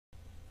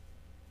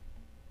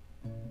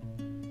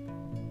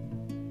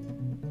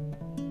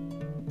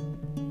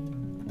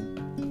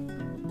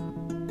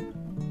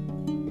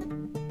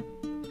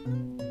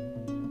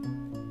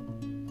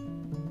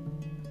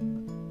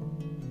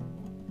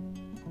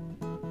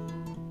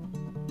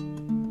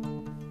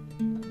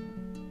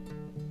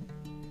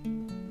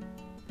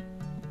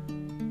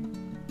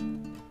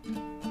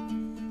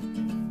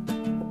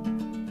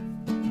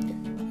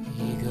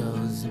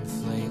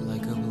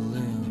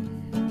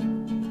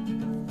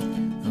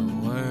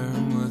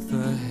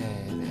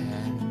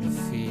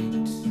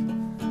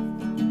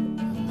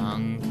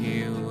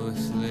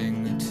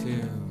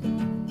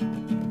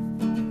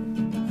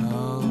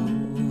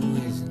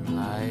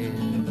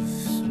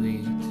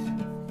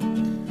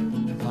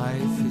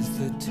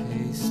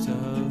taste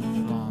of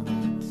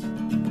vomit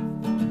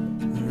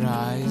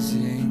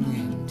rising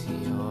into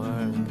your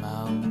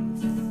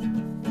mouth.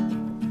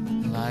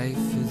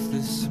 Life is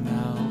the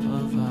smell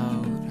of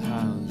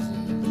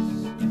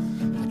outhouses,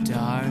 a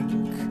dark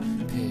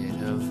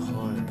pit of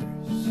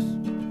horrors,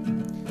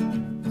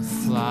 with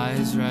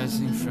flies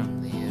rising from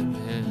the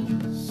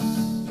abyss.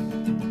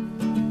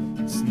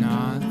 It's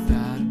not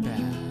that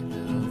bad,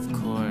 of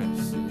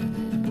course it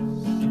is.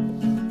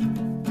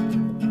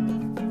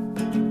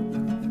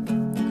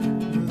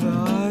 With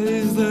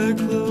eyes that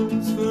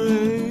close for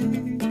a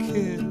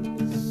kiss,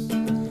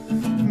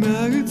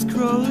 maggots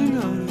crawling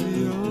out of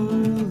your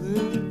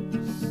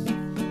lips,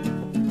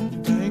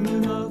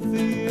 dangling off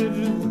the edge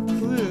of the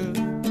cliff,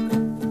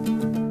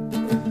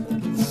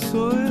 and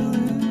soil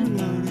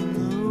eroding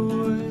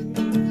away,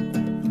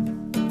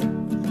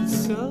 and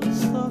cells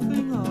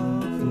sloughing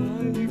off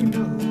like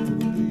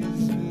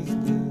nobody's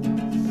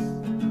business,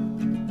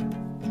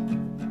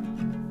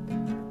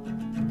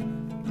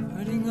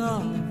 fighting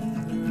off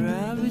the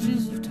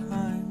ravages of time.